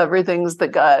 oh, everything's the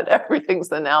gut,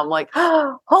 now I'm like,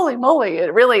 oh, holy moly,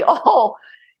 it really all,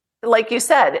 like you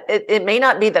said, it may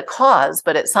not be the cause,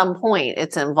 but at some point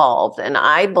it's involved. And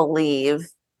I believe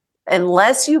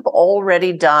unless you've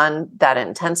already done that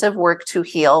intensive work to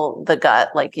heal the gut,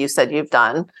 like you said you've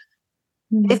done,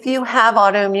 if you have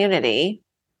autoimmunity,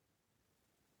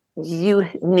 you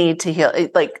need to heal.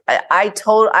 Like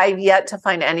I've yet to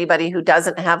find anybody who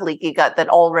doesn't have leaky gut that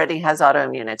already has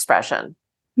autoimmune expression.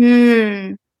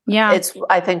 Yeah. It's,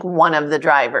 I think, one of the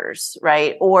drivers,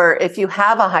 right? Or if you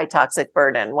have a high toxic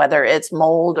burden, whether it's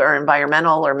mold or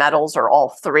environmental or metals or all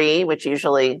three, which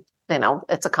usually,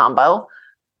 it's a combo.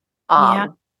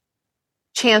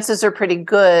 Chances are pretty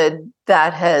good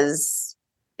that has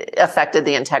affected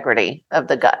the integrity of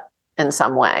the gut in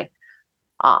some way.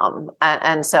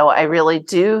 And so I really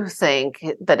do think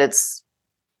that it's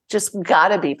just got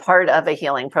to be part of a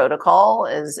healing protocol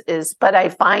but I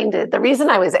find it, the reason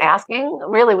I was asking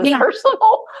really was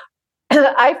personal.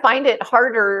 I find it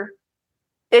harder.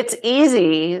 It's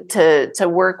easy to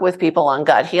work with people on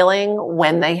gut healing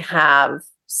when they have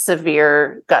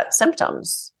severe gut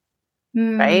symptoms,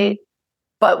 right?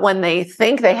 But when they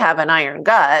think they have an iron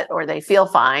gut or they feel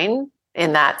fine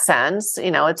in that sense,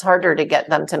 it's harder to get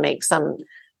them to make some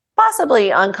possibly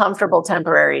uncomfortable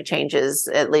temporary changes,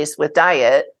 at least with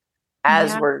diet,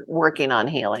 as we're working on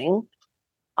healing.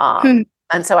 And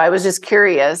so I was just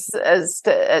curious as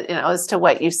to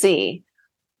what you see.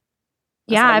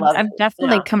 Yeah, I've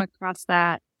definitely come across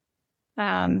that.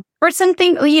 Or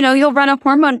something, you'll run a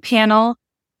hormone panel,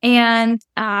 and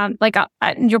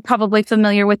you're probably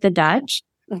familiar with the Dutch.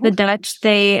 Mm-hmm. The Dutch,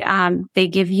 they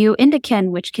give you Indican,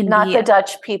 which can not the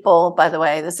Dutch people, by the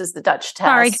way. This is the Dutch test.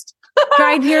 Sorry,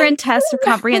 dried urine test for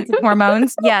comprehensive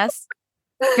hormones. Yes,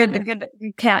 good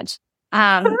catch.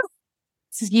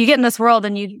 So you get in this world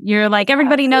and you're like,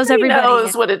 everybody knows everybody.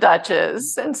 Knows what a Dutch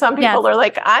is. And some people are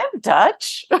like, I'm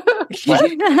Dutch. So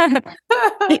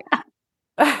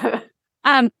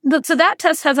that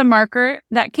test has a marker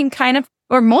that can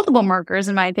or multiple markers,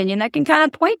 in my opinion, that can kind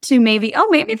of point to maybe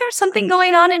there's something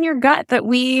going on in your gut that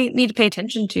we need to pay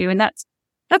attention to. And that's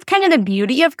kind of the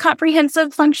beauty of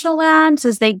comprehensive functional labs,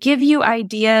 is they give you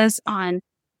ideas on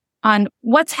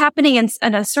what's happening in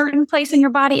a certain place in your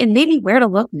body and maybe where to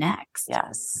look next.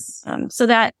 Yes. So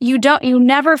that you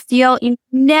never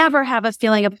have a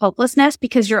feeling of hopelessness,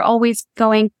 because you're always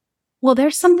going, well,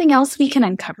 there's something else we can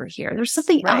uncover here. There's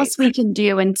something else we can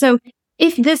do. And so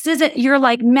if this isn't your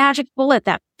magic bullet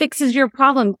that fixes your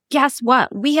problem, guess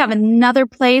what? We have another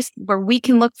place where we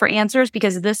can look for answers,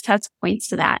 because this test points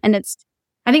to that. And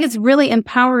I think it's really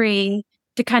empowering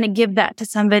to kind of give that to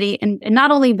somebody and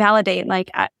not only validate,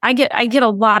 I get a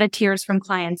lot of tears from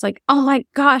clients, like, oh my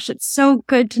gosh, it's so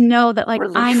good to know that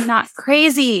I'm not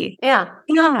crazy. Yeah.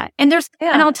 Yeah. And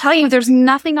and I'll tell you, there's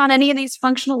nothing on any of these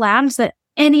functional labs that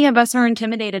any of us are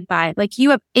intimidated by. You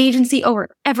have agency over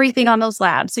everything on those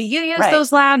labs. So you use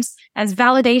those labs as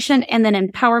validation and then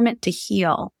empowerment to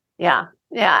heal. Yeah.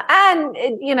 Yeah.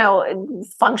 And,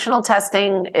 functional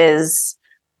testing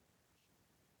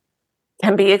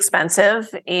can be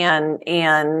expensive,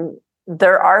 and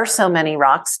there are so many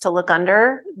rocks to look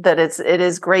under that it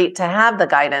is great to have the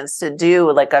guidance to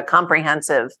do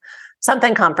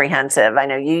something comprehensive. I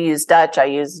know you use Dutch. I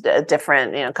used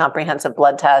different, comprehensive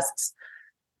blood tests,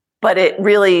 but it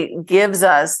really gives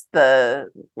us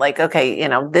okay,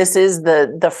 this is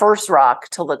the first rock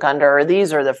to look under, or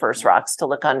these are the first rocks to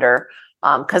look under.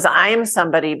 Because I'm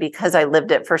somebody, because I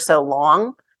lived it for so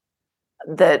long,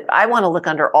 that I want to look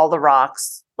under all the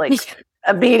rocks, like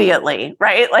immediately,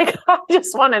 right? Like, I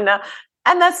just want to know.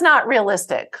 And that's not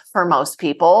realistic for most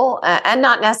people, and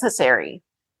not necessary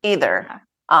either.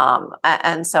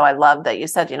 And so I love that you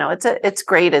said, it's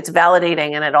great, it's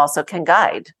validating, and it also can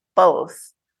guide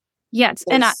both. Yes.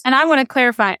 And I want to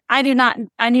clarify, I do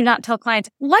not tell clients,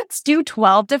 let's do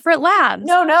 12 different labs.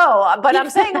 No, but I'm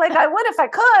saying, like, I would if I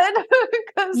could.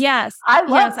 Because yes. I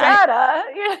love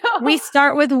data. We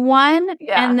start with one,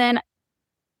 and then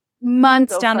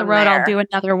months down the road, I'll do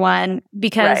another one,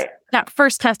 because that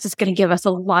first test is going to give us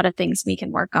a lot of things we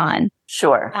can work on.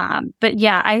 Sure. But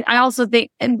yeah, I also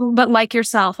think, but like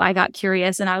yourself, I got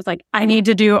curious and I was like, I need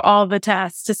to do all the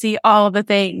tests to see all of the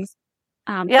things.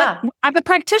 But I'm a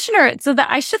practitioner, so that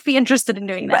I should be interested in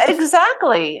doing that.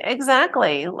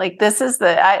 Exactly. Like, this is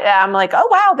I'm like, oh,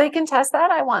 wow, they can test that.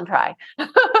 I want to try. I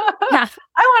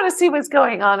want to see what's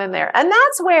going on in there. And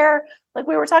that's where, like,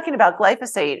 we were talking about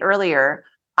glyphosate earlier.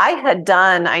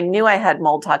 I knew I had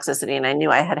mold toxicity, and I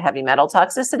knew I had heavy metal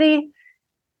toxicity.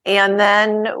 And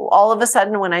then all of a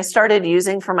sudden, when I started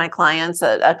using for my clients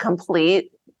a complete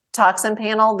toxin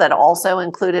panel that also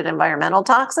included environmental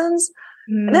toxins,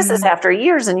 and this is after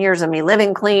years and years of me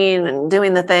living clean and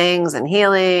doing the things and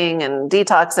healing and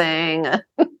detoxing.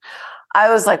 I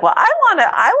was like, well, I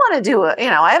want to do it.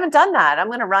 I haven't done that. I'm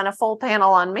going to run a full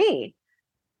panel on me.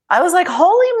 I was like,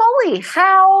 holy moly,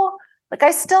 how? Like,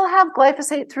 I still have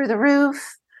glyphosate through the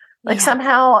roof. Like,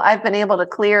 somehow I've been able to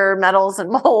clear metals and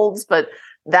molds, but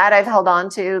that I've held on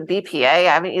to. BPA,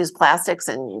 I haven't used plastics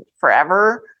in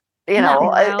forever.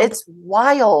 It's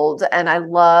wild. And I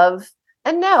love,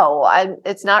 and no,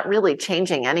 it's not really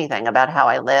changing anything about how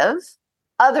I live,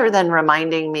 other than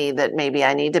reminding me that maybe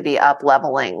I need to be up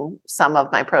leveling some of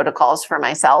my protocols for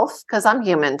myself, because I'm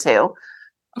human too.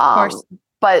 Of course.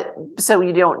 But so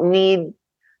you don't need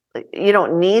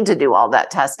to do all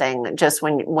that testing. Just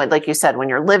when like you said, when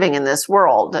you're living in this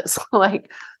world, it's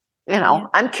like,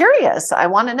 I'm curious. I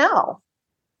want to know.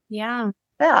 Yeah.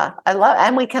 Yeah. I love,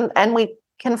 and we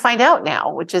can find out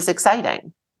now, which is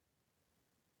exciting.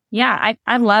 Yeah.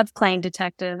 I love playing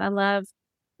detective. I love,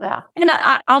 and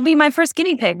I'll be my first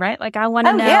guinea pig, right? Like, I want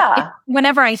to know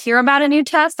whenever I hear about a new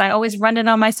test, I always run it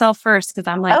on myself first, because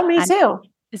I'm like, oh, me too.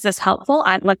 Is this helpful?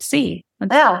 Let's see.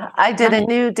 I did a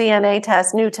new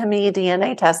to me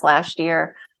DNA test last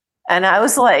year. And I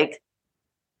was like,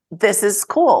 this is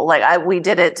cool. Like, we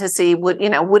did it to see, would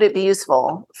it be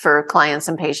useful for clients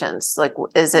and patients? Like,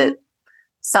 is it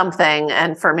something?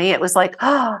 And for me, it was like,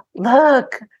 oh,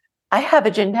 look, I have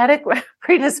a genetic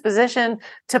predisposition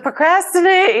to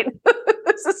procrastinate.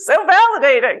 This is so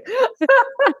validating.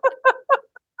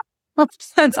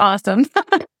 That's awesome.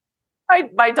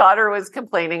 My daughter was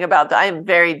complaining about that. I am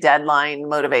very deadline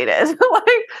motivated.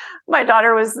 Like, my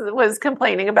daughter was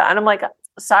complaining about, and I'm like,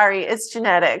 sorry, it's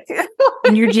genetic.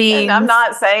 And your genes. And I'm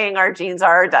not saying our genes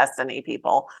are our destiny,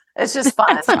 people. It's just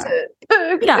fun to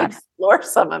explore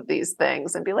some of these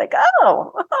things and be like,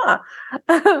 oh.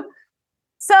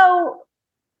 So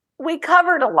we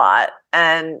covered a lot,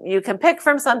 and you can pick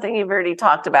from something you've already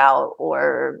talked about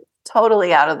or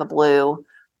totally out of the blue.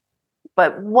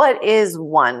 But what is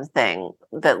one thing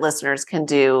that listeners can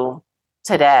do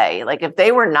today? Like, if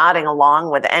they were nodding along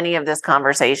with any of this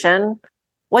conversation,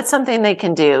 what's something they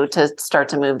can do to start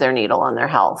to move their needle on their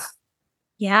health?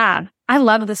 Yeah, I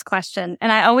love this question.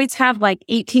 And I always have like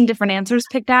 18 different answers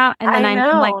picked out. And then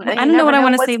I'm like, I don't know what I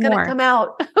want to say more. Come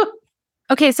out.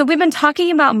 Okay, so we've been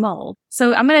talking about mold.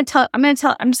 So I'm just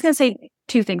going to say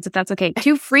two things, if that's okay.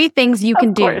 Two free things you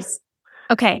can do.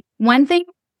 Okay, one thing,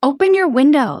 open your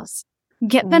windows.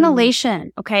 Get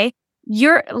ventilation, okay?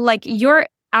 Your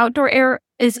outdoor air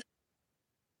is,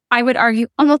 I would argue,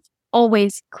 almost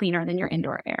always cleaner than your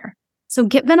indoor air. So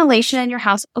get ventilation in your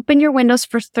house. Open your windows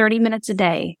for 30 minutes a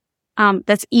day.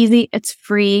 That's easy. It's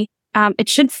free. It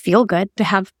should feel good to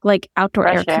have like outdoor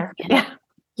air.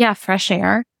 Yeah, fresh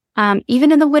air.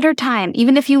 Even in the wintertime,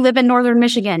 even if you live in northern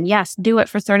Michigan, yes, do it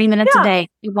for 30 minutes a day.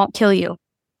 It won't kill you.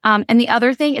 And the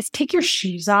other thing is take your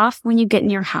shoes off when you get in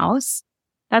your house.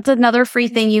 That's another free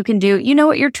thing you can do. You know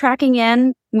what you're tracking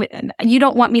in? You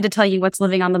don't want me to tell you what's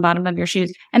living on the bottom of your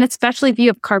shoes. And especially if you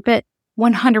have carpet,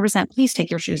 100%, please take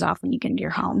your shoes off when you get into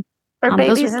your home. Or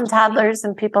babies and toddlers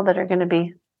and people that are going to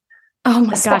be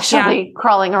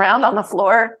crawling around on the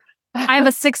floor. I have a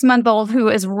 6-month-old who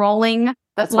is rolling.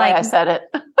 That's why I said it.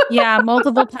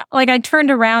 Multiple times. Like, I turned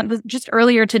around just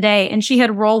earlier today and she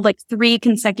had rolled like 3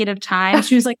 consecutive times.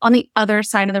 She was like on the other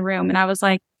side of the room. And I was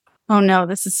like, oh no,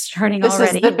 this is starting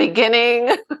already. This is the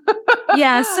beginning.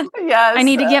 Yes. Yes. I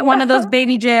need to get one of those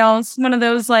baby jails, one of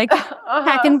those like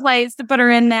pack and plays to put her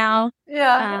in now.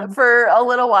 Yeah, for a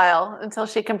little while until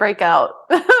she can break out.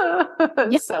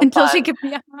 Yeah, so until she can.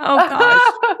 Yeah. Oh gosh.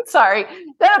 Sorry,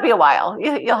 that'll be a while.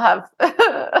 You'll have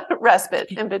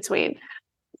respite in between.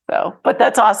 So, but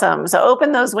that's awesome. So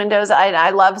open those windows.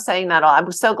 I love saying that.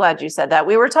 I'm so glad you said that.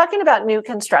 We were talking about new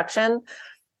construction,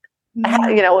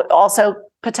 also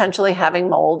potentially having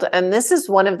mold. And this is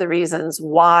one of the reasons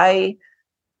why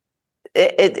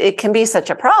it can be such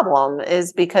a problem,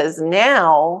 is because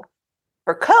now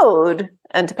for code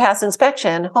and to pass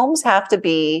inspection, homes have to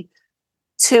be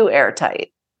too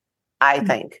airtight. I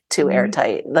think too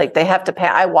airtight. Like they have to pay.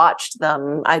 I watched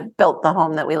them. I built the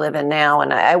home that we live in now,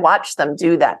 and I watched them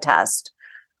do that test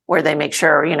where they make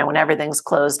sure, when everything's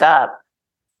closed up.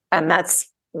 And that's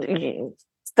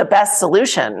the best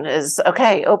solution is,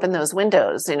 okay, open those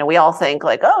windows. We all think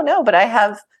like, oh no, but I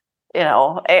have,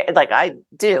 like I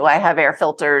do, I have air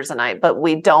filters but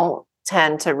we don't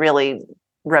tend to really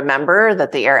remember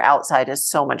that the air outside is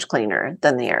so much cleaner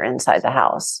than the air inside the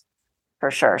house. For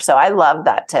sure. So I love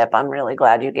that tip. I'm really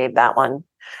glad you gave that one.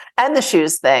 And the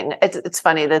shoes thing. It's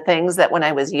funny. The things that when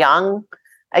I was young,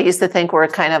 I used to think were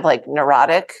kind of like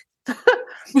neurotic.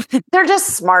 They're just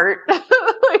smart.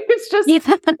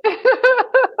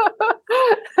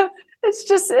 It's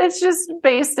just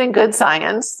based in good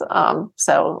science.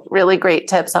 So really great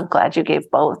tips. I'm glad you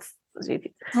gave both. You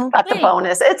got the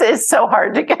bonus. It's so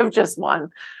hard to give just one.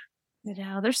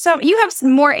 You have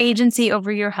more agency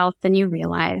over your health than you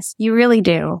realize. You really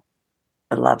do.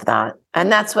 I love that.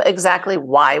 And that's exactly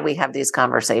why we have these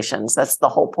conversations. That's the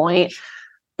whole point,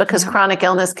 because chronic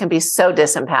illness can be so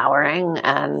disempowering.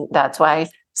 And that's why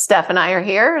Steph and I are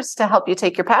here, is to help you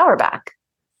take your power back.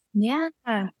 Yeah.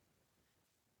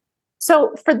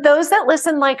 So for those that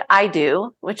listen like I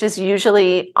do, which is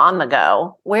usually on the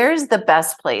go, where's the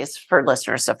best place for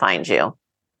listeners to find you?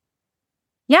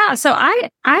 Yeah. So I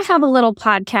have a little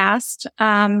podcast.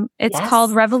 It's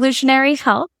called Revolutionary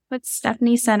Health with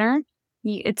Stephanie Center.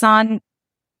 It's on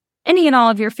any and all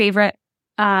of your favorite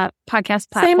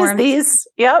podcast platforms. Same as these.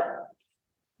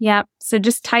 Yep. So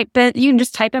just type it. You can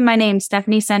just type in my name,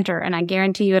 Stephanie Center, and I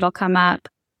guarantee you it'll come up.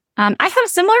 I have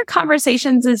similar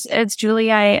conversations as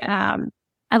Julie. I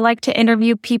like to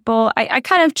interview people. I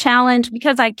kind of challenge,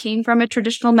 because I came from a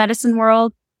traditional medicine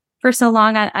world for so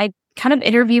long. I kind of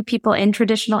interview people in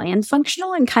traditional and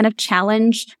functional and kind of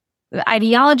challenge the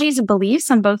ideologies and beliefs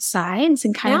on both sides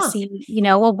and kind of see,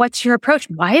 well, what's your approach?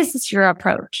 Why is this your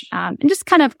approach? And just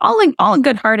kind of all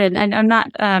good-hearted. And I'm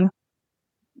not, the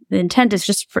intent is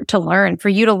just for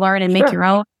you to learn and make your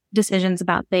own decisions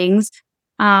about things.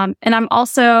 And I'm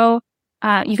also,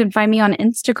 you can find me on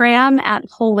Instagram at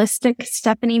Holistic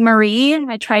Stephanie Marie.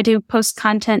 I try to post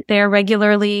content there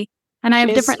regularly. And I have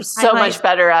different so much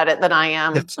better at it than I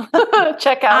am.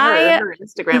 Check out her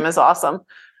Instagram is awesome.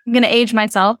 I'm going to age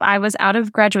myself. I was out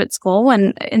of graduate school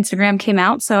when Instagram came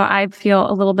out, so I feel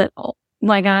a little bit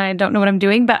like I don't know what I'm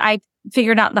doing, but I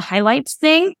figured out the highlights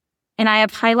thing, and I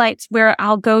have highlights where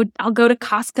I'll go to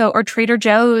Costco or Trader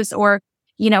Joe's or,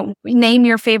 name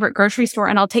your favorite grocery store,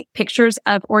 and I'll take pictures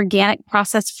of organic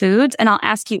processed foods, and I'll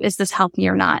ask you, is this healthy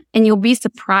or not? And you'll be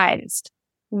surprised.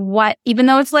 Even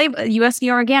though it's labeled USDA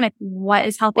organic, what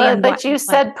is healthy? But you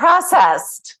said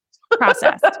processed.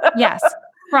 Processed. Yes.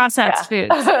 Processed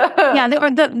foods. Yeah.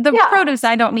 The produce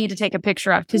I don't need to take a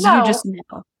picture of, because you just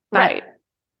know. Right.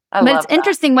 But it's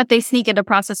interesting what they sneak into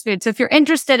processed food. So if you're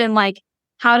interested in like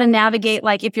how to navigate,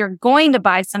 like if you're going to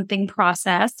buy something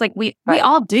processed, like we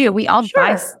all do, we all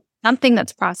buy something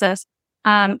that's processed.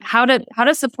 How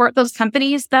to support those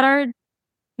companies that are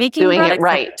making doing it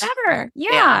right. Better.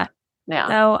 Yeah.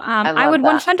 So I would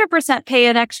 100% pay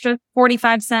an extra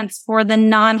 45 cents for the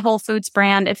non-Whole Foods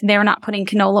brand if they're not putting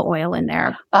canola oil in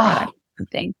their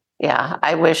thing. Yeah,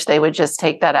 I wish they would just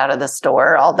take that out of the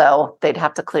store, although they'd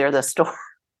have to clear the store.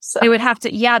 So. They would have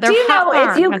to. Yeah, they're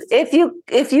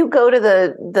if you go to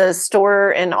the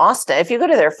store in Austin, if you go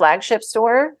to their flagship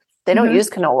store, they don't use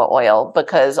canola oil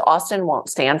because Austin won't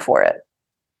stand for it.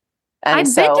 And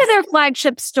I've been to their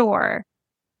flagship store.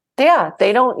 Yeah,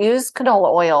 they don't use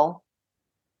canola oil.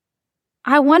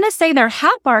 I want to say their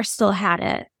Hat Bar still had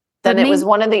it. Then it was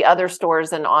one of the other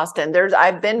stores in Austin.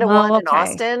 I've been to one in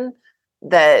Austin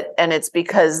and it's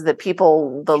because the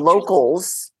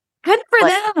locals. Good for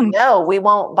them. No, we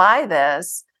won't buy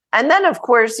this. And then of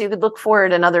course you could look for it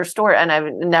in another store. And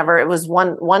it was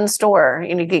one store.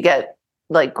 You could get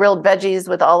like grilled veggies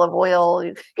with olive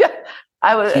oil.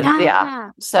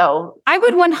 So I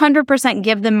would 100%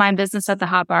 give them my business at the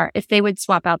Hot Bar if they would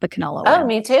swap out the canola oil. Oh,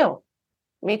 me too.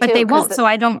 Me too. But they won't. So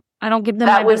I don't give them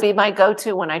that would be my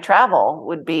go-to when I travel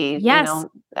would be, yes. You know,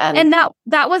 and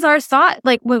that was our thought,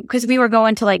 like, because we were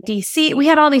going to like DC, we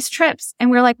had all these trips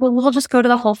and we were like, well, we'll just go to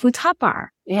the Whole Foods hot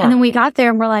bar. Yeah. And then we got there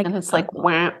and we're like, and it's like,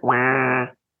 wah, wah.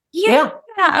 Yeah.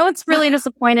 I was really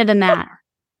disappointed in that.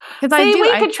 Because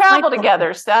we could travel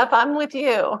together, Steph. I'm with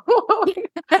you.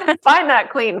 Find that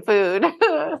clean food.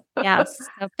 Yes.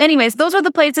 Anyways, those are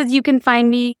the places you can find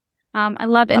me. I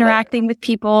love interacting with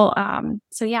people.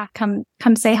 So yeah, come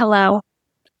say hello.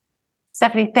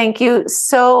 Stephanie, thank you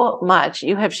so much.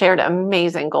 You have shared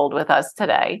amazing gold with us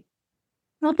today.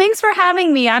 Well, thanks for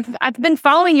having me. I've been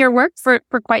following your work for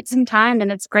quite some time,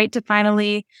 and it's great to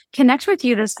finally connect with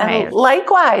you this way. And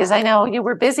likewise, I know you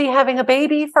were busy having a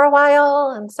baby for a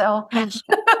while, and so I'm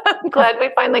glad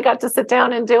we finally got to sit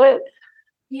down and do it.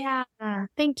 Yeah,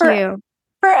 thank you.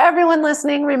 For everyone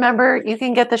listening, remember, you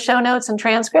can get the show notes and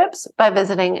transcripts by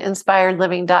visiting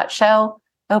inspiredliving.show.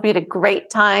 I hope you had a great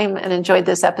time and enjoyed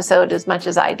this episode as much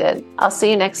as I did. I'll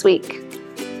see you next week.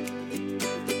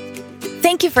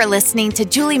 Thank you for listening to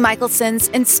Julie Michelson's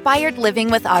Inspired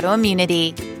Living with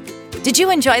Autoimmunity. Did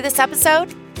you enjoy this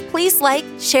episode? Please like,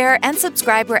 share, and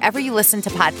subscribe wherever you listen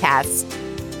to podcasts.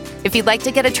 If you'd like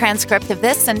to get a transcript of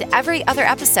this and every other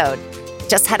episode,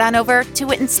 just head on over to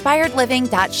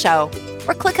inspiredliving.show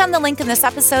or click on the link in this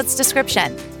episode's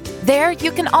description. There,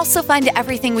 you can also find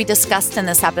everything we discussed in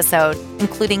this episode,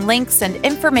 including links and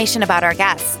information about our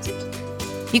guest.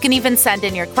 You can even send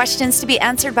in your questions to be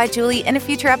answered by Julie in a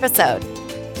future episode.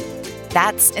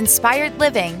 That's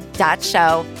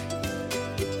inspiredliving.show.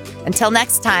 Until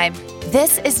next time,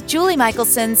 this is Julie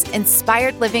Michelson's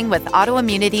Inspired Living with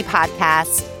Autoimmunity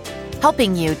podcast,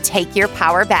 helping you take your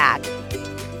power back.